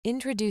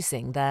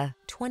Introducing the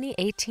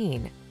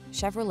 2018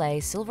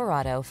 Chevrolet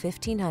Silverado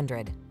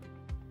 1500.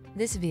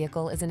 This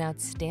vehicle is an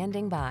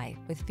outstanding buy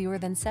with fewer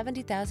than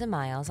 70,000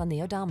 miles on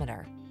the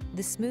odometer.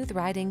 The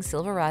smooth-riding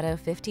Silverado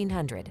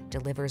 1500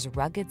 delivers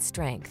rugged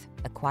strength,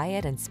 a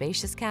quiet and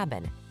spacious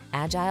cabin,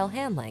 agile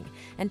handling,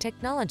 and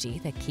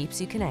technology that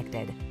keeps you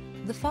connected.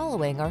 The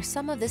following are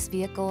some of this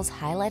vehicle's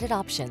highlighted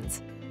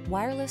options: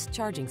 wireless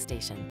charging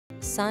station,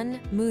 sun,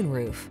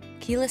 moonroof,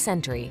 keyless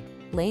entry,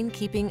 lane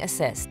keeping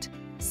assist,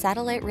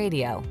 satellite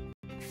radio,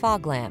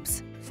 fog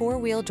lamps,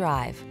 four-wheel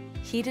drive,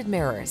 heated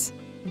mirrors,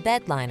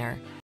 bed liner,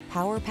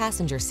 power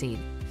passenger seat.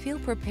 Feel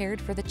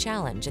prepared for the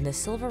challenge in the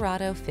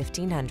Silverado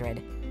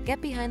 1500. Get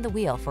behind the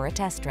wheel for a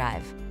test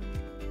drive.